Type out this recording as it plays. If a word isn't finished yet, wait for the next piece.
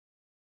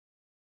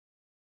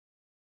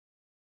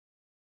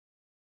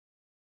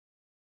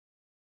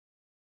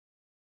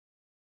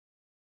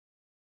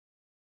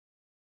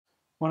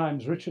My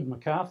name's Richard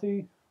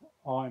McCarthy.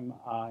 I'm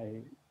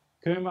a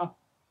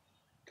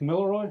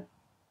Kamilaroi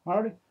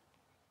Māori.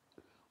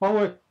 I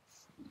work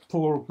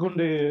for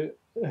Gundia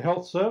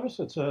Health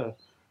Service. It's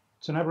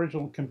an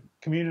Aboriginal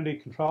community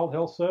controlled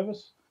health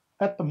service.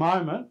 At the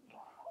moment,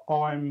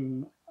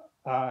 I'm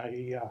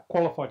a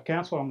qualified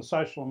counsellor. I'm a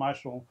social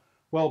emotional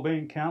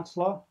wellbeing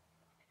counsellor.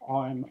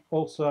 I'm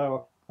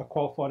also a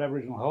qualified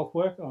Aboriginal health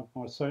worker. I'm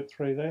my Cert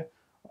 3 there,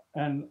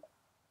 and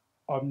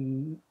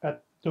I'm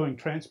doing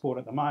transport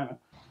at the moment.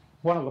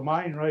 One of the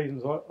main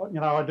reasons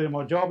I do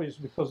my job is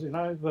because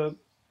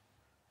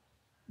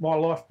my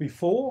life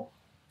before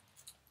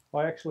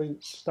I actually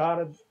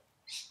started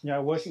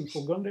working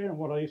for Gundia and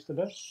what I used to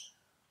do.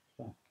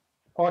 So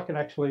I can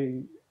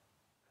actually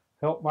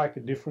help make a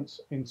difference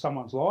in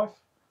someone's life.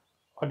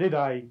 I did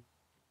a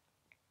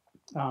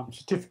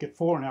certificate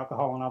for in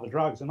alcohol and other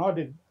drugs, and I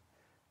did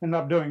end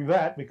up doing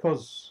that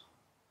because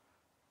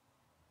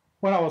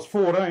when I was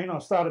 14 I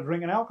started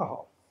drinking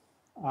alcohol.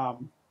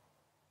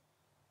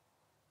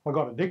 I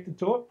got addicted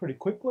to it pretty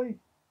quickly.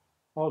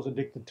 I was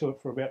addicted to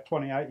it for about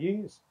 28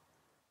 years.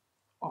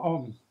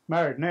 I'm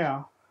married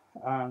now,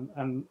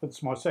 and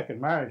it's my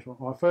second marriage.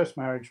 My first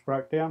marriage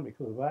broke down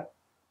because of that.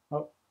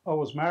 I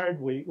was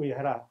married. We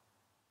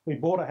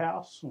bought a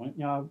house.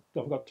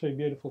 I've got 2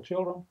 beautiful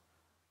children,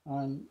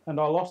 and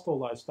I lost all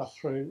those stuff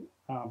through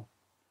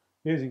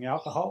using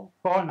alcohol.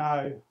 I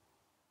know,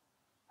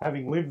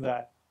 having lived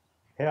that,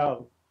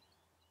 how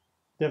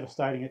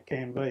devastating it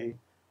can be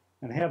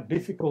and how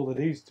difficult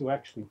it is to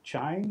actually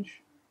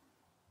change.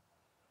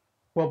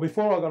 Well,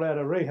 before I got out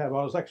of rehab,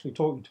 I was actually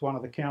talking to one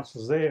of the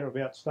counsellors there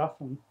about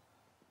stuff, and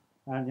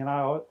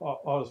I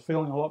was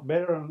feeling a lot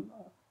better,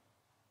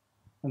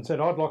 and said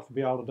I'd like to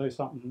be able to do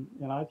something,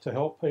 to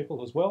help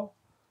people as well.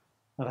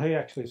 And he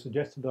actually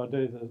suggested I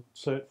do the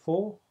Cert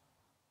 4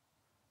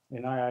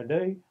 in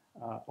AOD.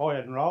 I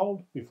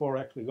enrolled before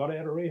I actually got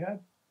out of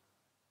rehab.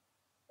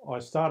 I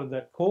started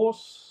that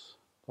course.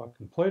 I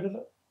completed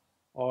it.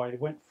 I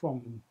went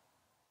from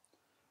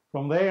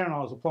there, and I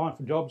was applying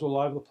for jobs all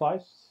over the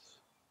place.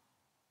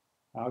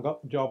 I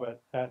got the job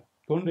at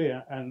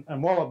Gundia,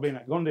 and while I've been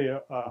at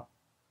Gundia,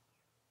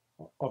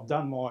 I've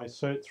done my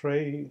Cert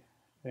 3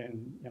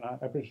 in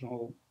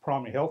Aboriginal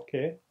primary health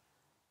care,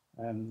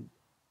 and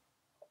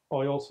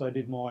I also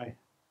did my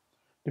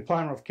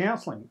Diploma of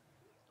Counselling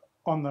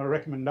on the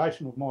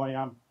recommendation of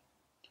my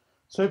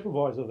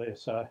supervisor there.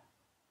 So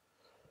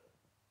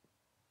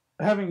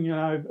having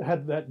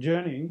had that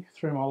journey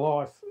through my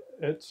life,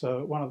 it's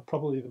one of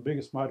probably the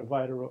biggest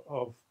motivator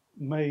of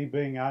me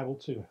being able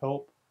to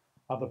help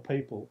other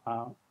people.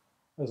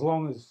 As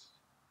long as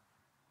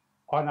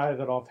I know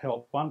that I've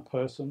helped one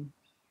person,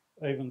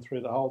 even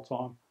through the whole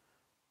time,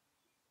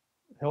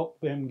 help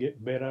them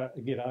get better,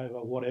 get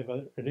over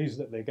whatever it is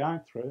that they're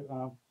going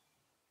through,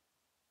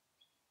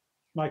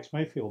 makes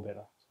me feel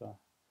better. So,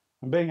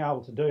 and being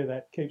able to do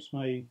that keeps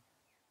me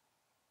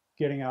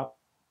getting up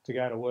to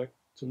go to work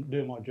to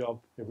do my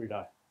job every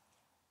day.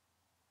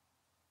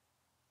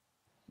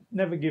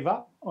 Never give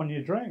up on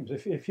your dreams.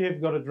 If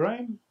you've got a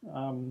dream,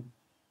 the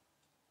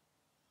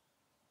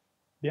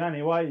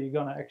only way you're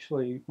going to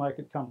actually make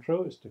it come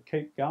true is to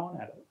keep going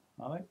at it.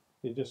 I think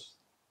you just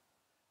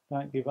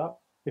don't give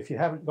up. If you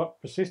haven't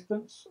got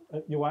persistence,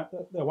 they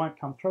won't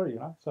come through.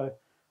 So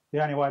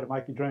the only way to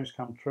make your dreams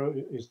come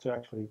true is to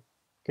actually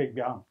keep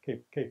going,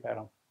 keep at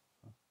them.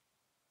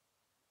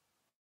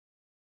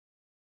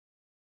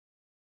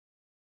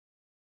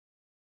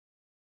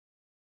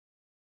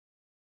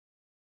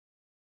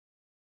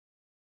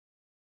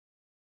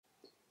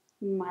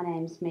 My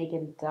name's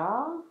Megan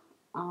Darr.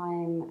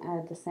 I'm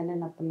a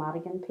descendant of the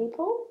Mardigan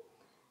people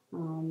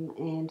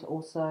and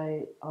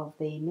also of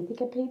the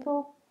Mythica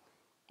people.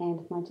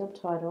 And my job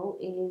title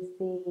is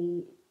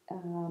the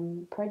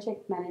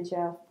project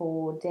manager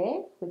for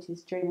Darr, which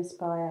is Dream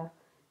Aspire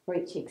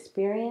Reach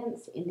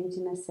Experience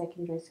Indigenous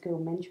Secondary School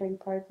Mentoring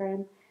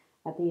Program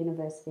at the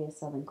University of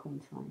Southern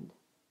Queensland.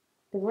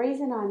 The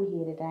reason I'm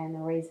here today and the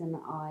reason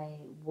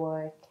I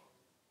work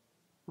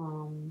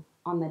on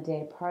the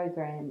Darr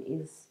program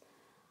is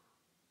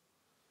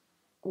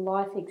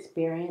life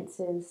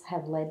experiences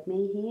have led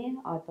me here.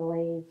 I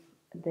believe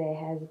there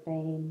has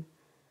been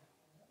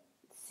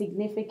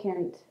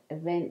significant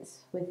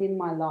events within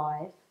my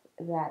life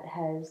that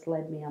has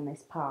led me on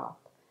this path.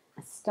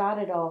 I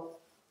started off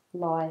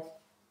life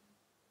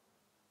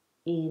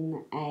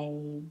in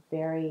a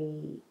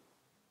very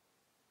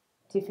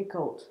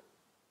difficult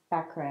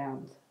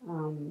background,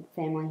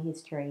 family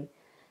history.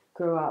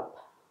 Grew up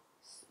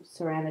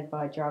surrounded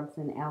by drugs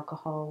and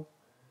alcohol.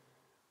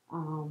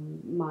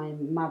 My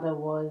mother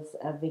was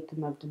a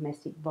victim of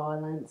domestic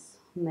violence,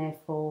 and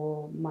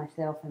therefore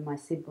myself and my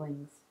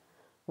siblings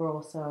were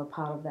also a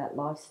part of that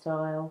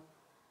lifestyle.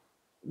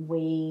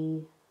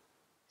 We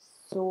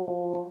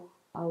saw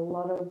a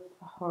lot of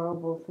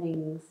horrible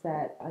things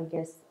that I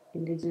guess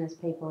Indigenous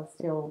people are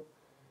still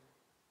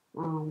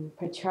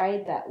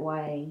portrayed that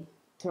way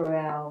through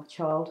our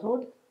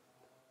childhood,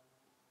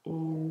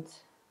 and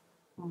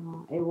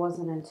it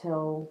wasn't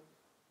until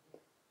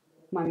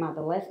my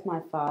mother left my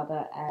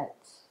father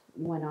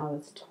when I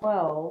was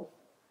 12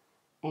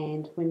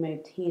 and we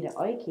moved here to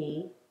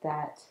Oakey,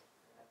 that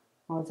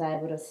I was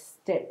able to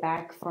step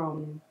back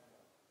from,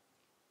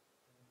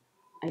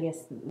 I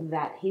guess,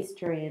 that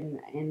history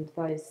and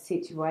those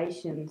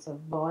situations of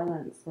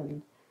violence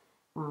and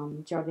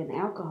drug and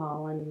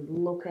alcohol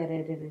and look at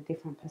it in a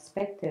different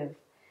perspective.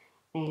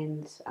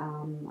 And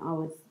I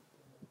was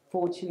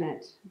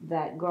fortunate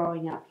that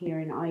growing up here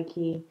in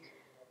Oakey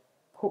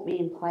put me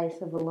in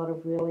place of a lot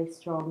of really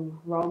strong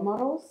role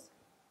models.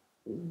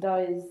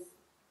 Those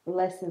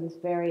lessons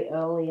very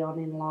early on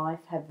in life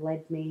have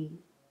led me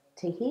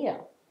to here.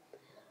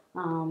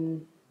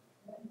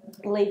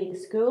 Leaving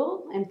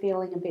school and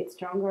feeling a bit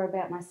stronger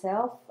about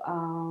myself, I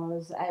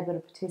was able to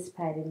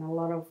participate in a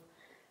lot of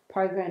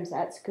programs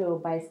at school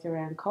based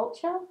around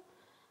culture.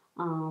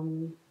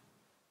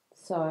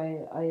 So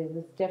I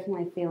was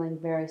definitely feeling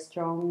very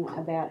strong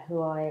about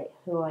who I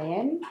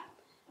am.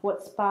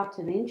 What sparked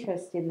an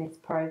interest in this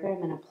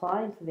program and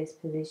applying for this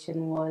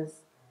position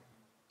was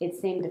it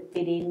seemed to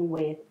fit in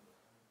with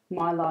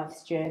my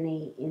life's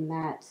journey in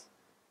that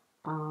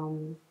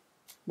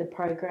the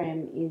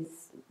program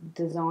is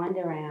designed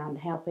around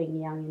helping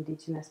young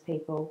Indigenous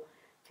people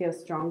feel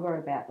stronger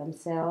about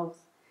themselves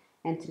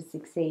and to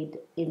succeed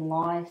in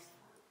life,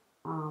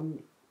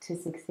 to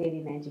succeed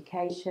in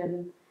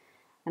education.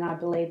 And I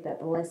believe that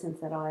the lessons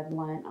that I've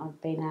learnt,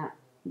 I've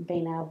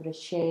been able to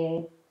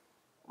share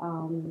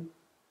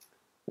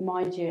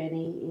my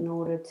journey in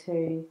order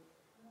to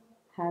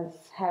have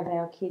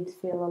our kids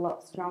feel a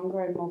lot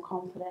stronger and more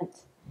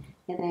confident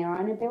in their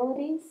own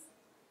abilities.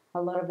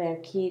 A lot of our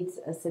kids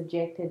are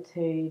subjected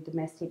to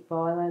domestic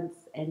violence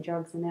and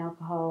drugs and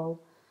alcohol.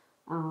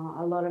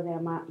 A lot of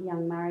our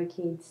young married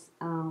kids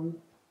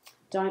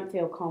don't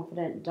feel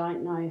confident,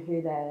 don't know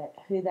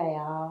who they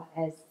are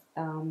as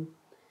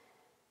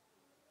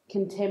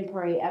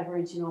contemporary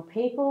Aboriginal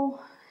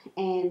people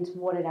and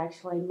what it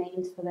actually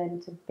means for them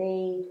to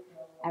be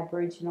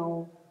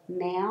Aboriginal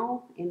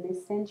now in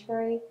this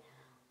century,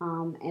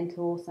 and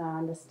to also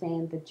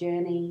understand the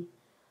journey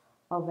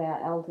of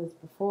our elders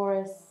before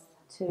us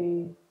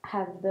to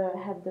have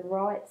the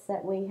rights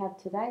that we have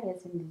today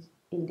as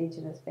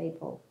Indigenous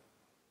people.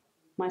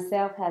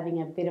 Myself,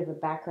 having a bit of a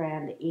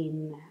background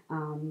in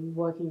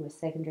working with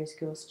secondary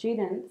school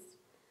students,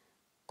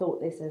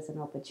 thought this as an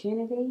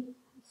opportunity.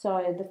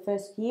 So the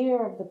first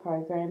year of the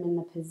program in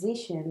the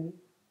position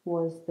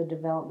was the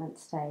development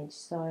stage.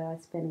 So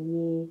I spent a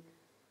year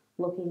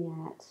looking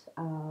at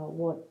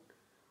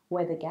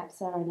where the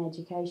gaps are in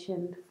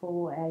education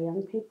for our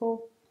young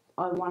people.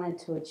 I wanted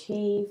to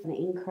achieve an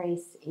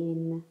increase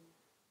in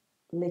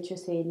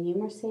literacy and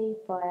numeracy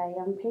by our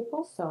young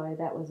people. So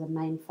that was a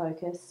main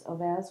focus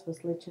of ours,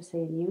 was literacy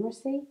and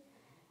numeracy.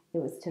 It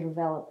was to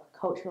develop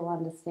cultural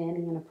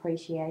understanding and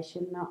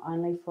appreciation, not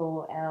only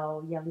for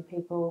our young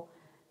people,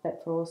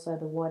 but for also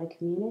the wider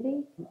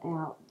community.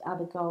 Our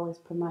other goal is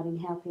promoting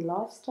healthy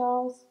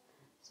lifestyles.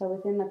 So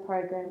within the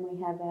program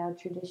we have our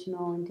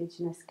traditional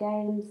Indigenous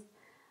games.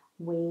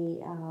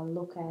 We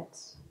look at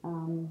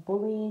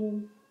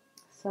bullying,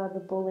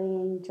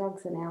 cyberbullying,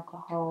 drugs and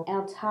alcohol.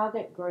 Our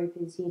target group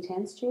is Year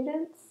 10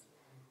 students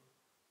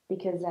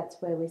because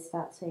that's where we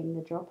start seeing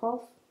the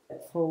drop-off.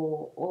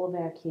 For all of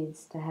our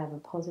kids to have a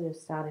positive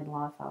start in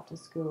life after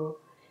school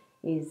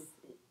is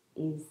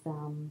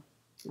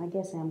I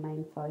guess our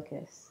main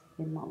focus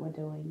in what we're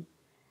doing.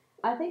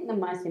 I think the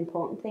most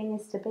important thing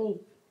is to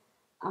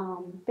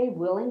be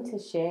willing to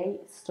share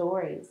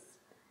stories.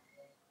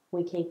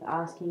 We keep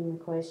asking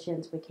the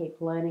questions, we keep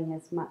learning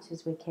as much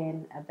as we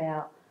can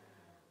about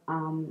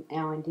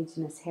our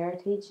Indigenous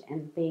heritage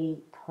and be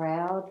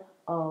proud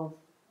of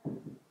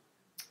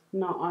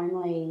not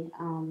only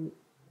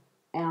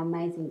our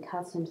amazing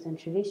customs and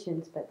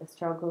traditions, but the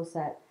struggles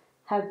that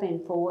have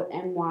been fought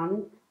and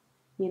won.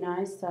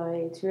 So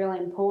it's really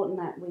important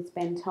that we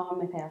spend time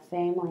with our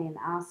family and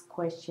ask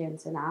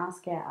questions and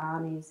ask our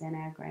aunties and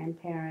our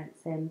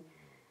grandparents and,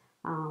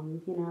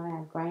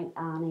 our great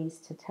aunties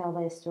to tell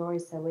their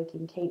stories so we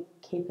can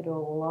keep it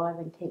all alive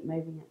and keep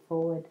moving it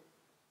forward.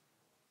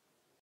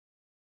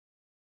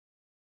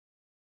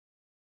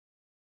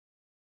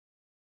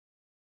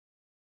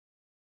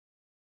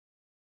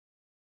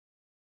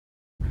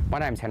 My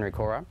name's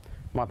Cora.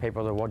 My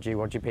people are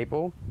Wodji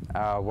people,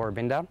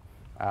 Warrabinda.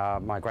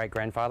 My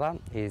great-grandfather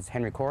is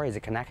Henry Cora, he's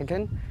a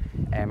Kanakakan,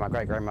 and my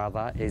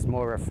great-grandmother is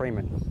Moira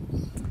Freeman.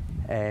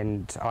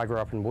 And I grew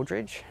up in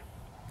Woodridge,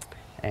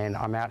 and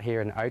I'm out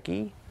here in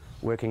Oakey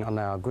working on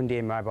the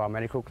Gundia Mobile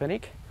Medical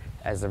Clinic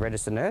as a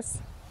registered nurse,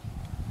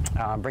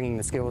 bringing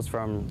the skills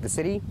from the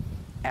city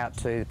out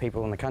to the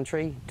people in the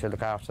country to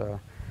look after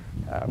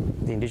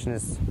the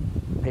Indigenous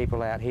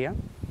people out here.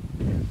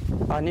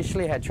 I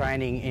initially had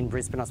training in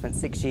Brisbane. I spent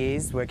 6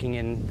 years working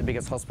in the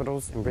biggest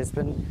hospitals in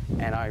Brisbane,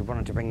 and I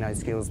wanted to bring those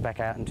skills back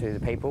out into the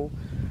people.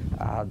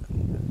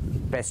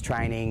 Best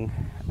training,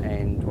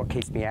 and what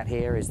keeps me out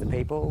here is the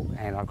people,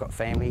 and I've got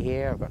family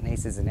here, I've got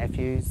nieces and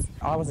nephews.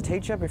 I was a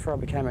teacher before I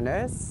became a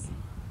nurse,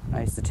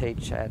 I used to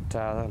teach at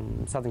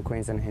Southern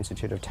Queensland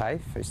Institute of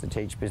TAFE. I used to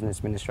teach business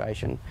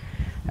administration,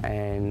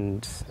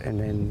 and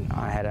then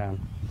I had a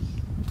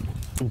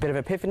bit of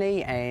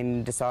epiphany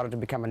and decided to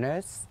become a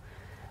nurse,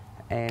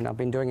 and I've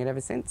been doing it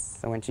ever since.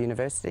 I went to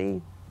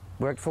university,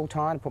 worked full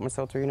time, put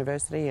myself through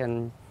university,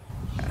 and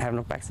haven't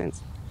looked back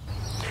since.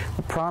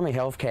 Primary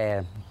health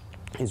care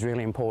is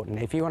really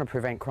important. If you want to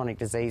prevent chronic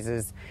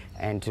diseases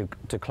and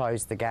to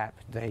close the gap,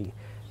 the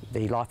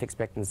life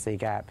expectancy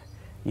gap,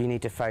 you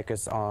need to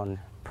focus on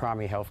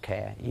primary health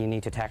care. You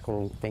need to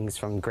tackle things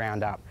from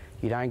ground up.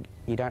 You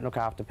don't look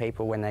after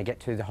people when they get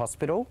to the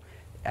hospital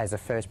as a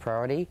first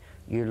priority.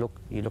 You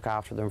look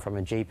after them from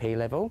a GP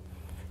level,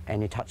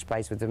 and you touch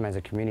base with them as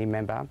a community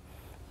member,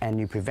 and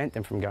you prevent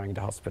them from going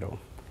to hospital.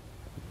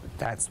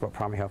 That's what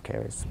primary health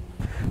care is.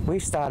 We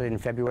started in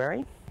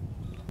February,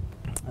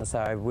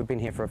 so we've been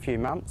here for a few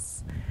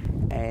months,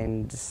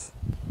 and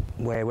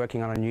we're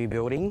working on a new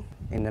building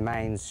in the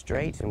main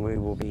street, and we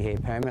will be here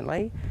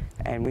permanently,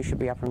 and we should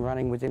be up and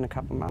running within a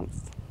couple of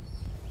months.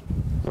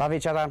 Love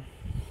each other,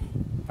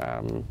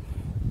 and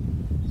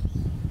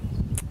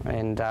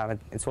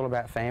it's all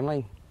about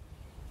family.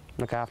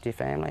 Look after your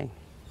family.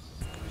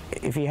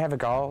 If you have a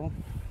goal,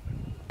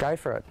 go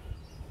for it.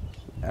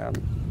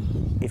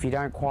 If you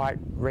don't quite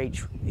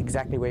reach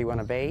exactly where you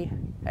want to be,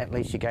 at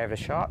least you gave it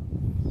a shot,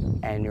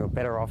 and you're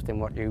better off than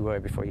what you were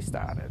before you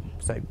started.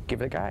 So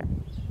give it a go.